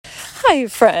Hi,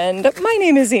 friend. My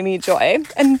name is Amy Joy,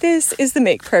 and this is the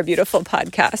Make Prayer Beautiful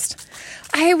podcast.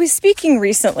 I was speaking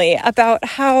recently about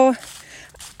how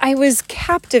I was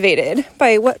captivated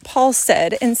by what Paul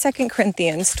said in 2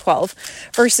 Corinthians 12,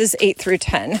 verses 8 through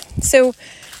 10. So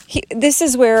this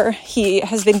is where he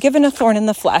has been given a thorn in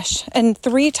the flesh, and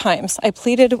 3 times I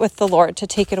pleaded with the Lord to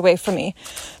take it away from me.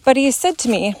 But he said to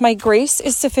me, "My grace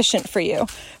is sufficient for you,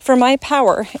 for my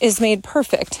power is made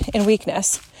perfect in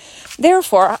weakness.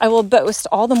 Therefore, I will boast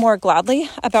all the more gladly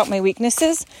about my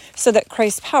weaknesses, so that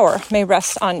Christ's power may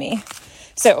rest on me."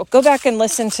 So go back and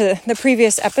listen to the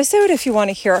previous episode if you want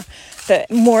to hear the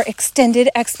more extended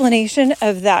explanation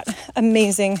of that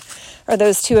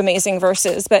those 2 amazing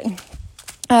verses. But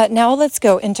now let's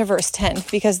go into verse 10,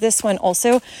 because this one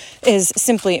also is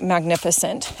simply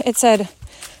magnificent. It says,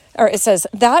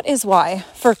 "That is why,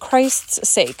 for Christ's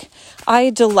sake,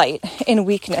 I delight in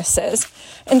weaknesses."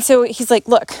 And so he's like,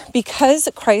 look, because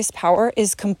Christ's power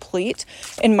is complete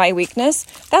in my weakness,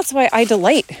 that's why I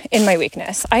delight in my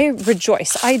weakness. I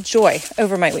rejoice, I joy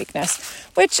over my weakness,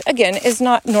 which again is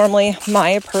not normally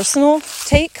my personal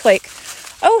take. Like,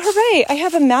 oh, hooray, I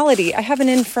have a malady, I have an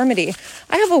infirmity,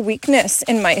 I have a weakness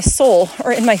in my soul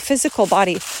or in my physical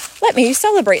body. Let me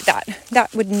celebrate that.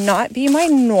 That would not be my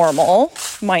normal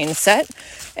mindset.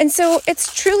 And so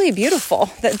it's truly beautiful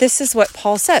that this is what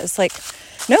Paul says. Like,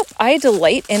 nope, I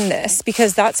delight in this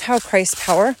because that's how Christ's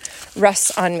power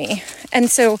rests on me.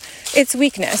 And so it's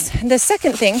weakness. The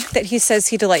second thing that he says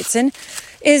he delights in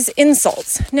is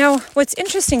insults. Now, what's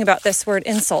interesting about this word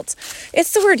insults,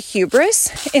 it's the word hubris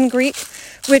in Greek,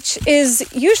 which is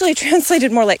usually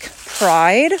translated more like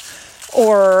pride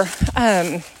or,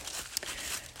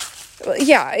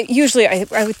 usually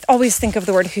I would always think of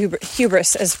the word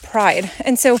hubris as pride.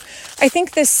 And so I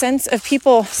think this sense of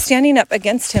people standing up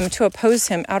against him to oppose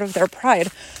him out of their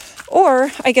pride,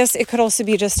 or I guess it could also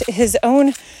be just his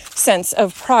own sense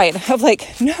of pride of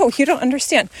like, no, you don't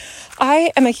understand.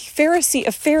 I am a Pharisee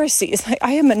of Pharisees.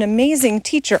 I am an amazing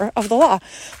teacher of the law.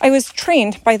 I was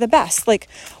trained by the best. Like,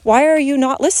 why are you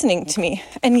not listening to me?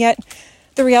 And yet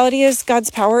the reality is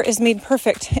God's power is made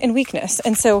perfect in weakness.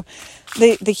 And so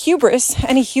the hubris,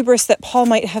 any hubris that Paul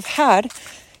might have had,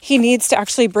 he needs to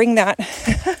actually bring that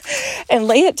and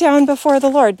lay it down before the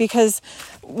Lord, because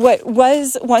what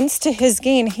was once to his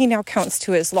gain, he now counts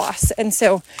to his loss. And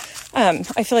so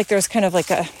I feel like there's kind of like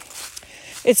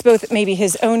it's both maybe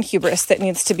his own hubris that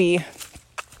needs to be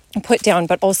put down,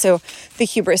 but also the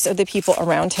hubris of the people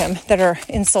around him that are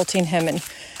insulting him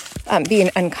and being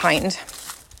unkind.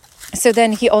 So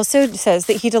then he also says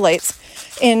that he delights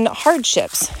in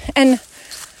hardships. And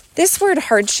this word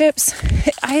hardships,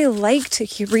 I liked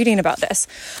reading about this.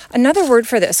 Another word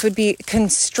for this would be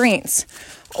constraints,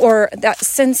 or that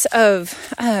sense of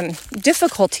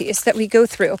difficulties that we go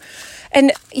through.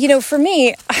 And, for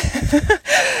me,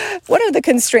 one of the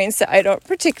constraints that I don't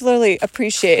particularly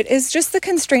appreciate is just the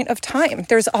constraint of time.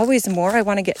 There's always more I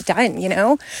want to get done,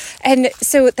 And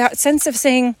so that sense of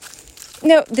saying,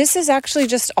 no, this is actually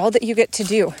just all that you get to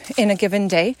do in a given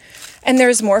day. And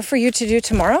there's more for you to do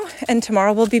tomorrow, and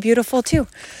tomorrow will be beautiful too.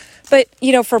 But,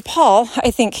 for Paul,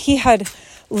 I think he had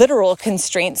literal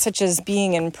constraints, such as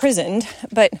being imprisoned,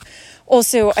 but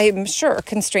also, I'm sure,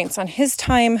 constraints on his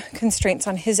time, constraints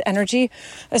on his energy,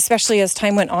 especially as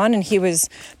time went on and he was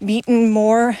beaten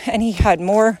more and he had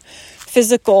more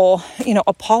physical,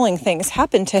 appalling things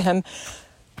happen to him,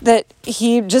 that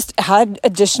he just had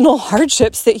additional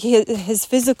hardships, that his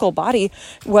physical body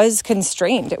was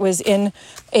constrained. It was in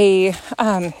he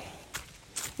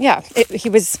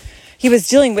was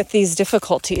dealing with these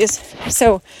difficulties.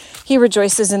 So he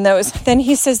rejoices in those. Then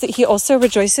he says that he also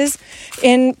rejoices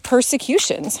in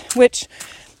persecutions, which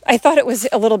I thought it was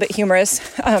a little bit humorous.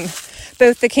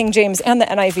 Both the King James and the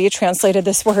NIV translated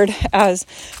this word as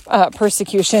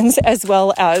persecutions, as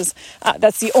well as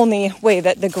that's the only way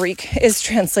that the Greek is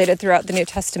translated throughout the New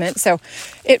Testament. So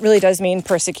it really does mean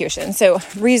persecution. So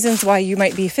reasons why you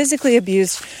might be physically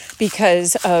abused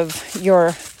because of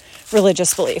your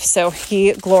religious beliefs. So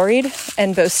he gloried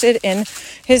and boasted in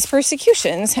his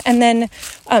persecutions. And then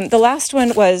the last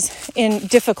one was in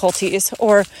difficulties,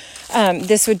 or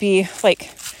this would be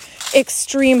like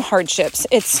extreme hardships.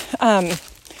 It's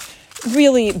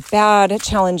really bad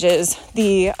challenges.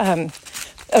 Very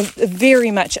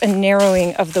much a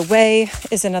narrowing of the way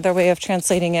is another way of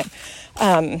translating it.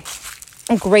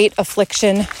 Great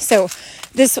affliction. So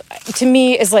this, to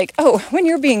me, is like, oh, when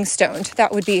you're being stoned,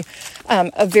 that would be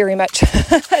a very much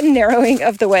narrowing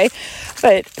of the way.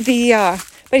 But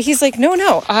he's like,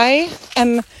 no, I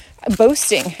am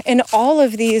boasting in all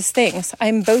of these things.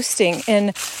 I'm boasting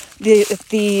in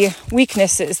the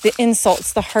weaknesses, the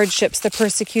insults, the hardships, the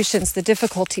persecutions, the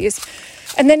difficulties.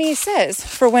 And then he says,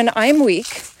 for when I'm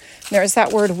weak, there's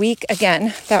that word weak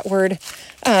again, that word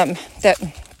that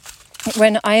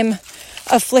when I'm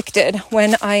afflicted,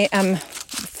 when I am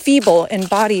feeble in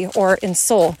body or in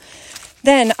soul,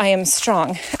 then I am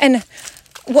strong. And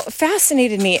what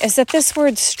fascinated me is that this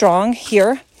word strong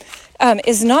here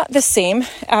is not the same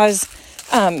as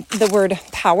the word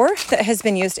power that has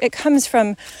been used. It comes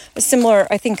from a similar,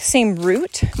 I think, same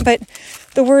root, but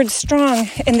the word strong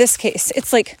in this case,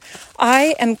 it's like,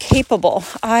 I am capable,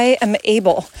 I am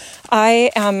able,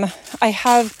 I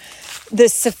have the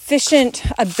sufficient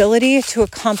ability to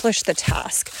accomplish the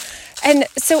task. And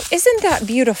so isn't that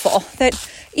beautiful that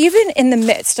even in the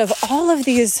midst of all of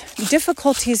these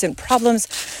difficulties and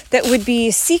problems that would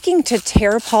be seeking to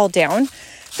tear Paul down,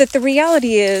 that the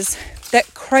reality is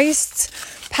that Christ's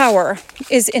power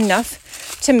is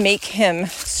enough to make him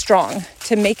strong,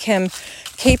 to make him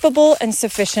capable and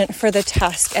sufficient for the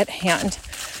task at hand.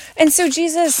 And so,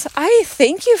 Jesus, I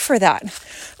thank you for that.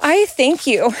 I thank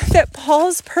you that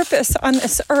Paul's purpose on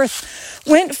this earth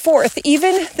went forth,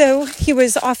 even though he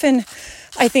was often,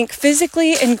 I think,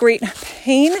 physically in great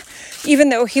pain, even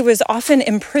though he was often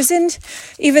imprisoned,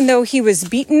 even though he was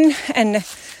beaten and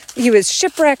he was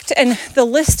shipwrecked, and the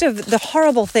list of the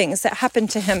horrible things that happened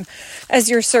to him as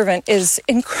your servant is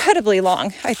incredibly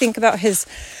long. I think about his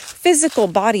physical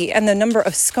body and the number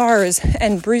of scars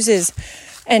and bruises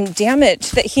and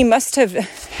damage that he must have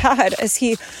had as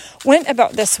he went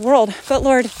about this world. But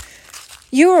Lord,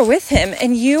 you were with him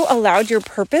and you allowed your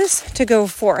purpose to go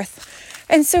forth.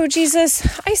 And so, Jesus,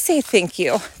 I say thank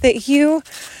you that you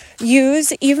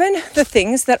use even the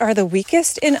things that are the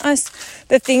weakest in us,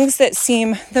 the things that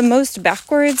seem the most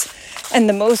backwards and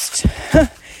the most,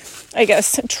 I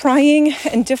guess, trying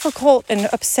and difficult and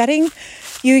upsetting.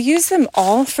 You use them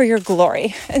all for your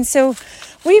glory. And so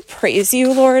we praise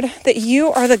you, Lord, that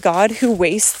you are the God who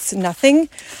wastes nothing.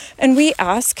 And we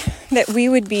ask that we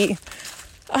would be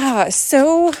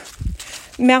so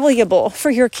malleable for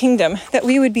your kingdom, that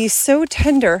we would be so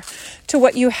tender to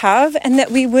what you have, and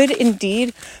that we would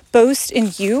indeed boast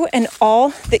in you and all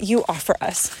that you offer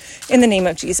us. In the name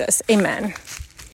of Jesus, amen.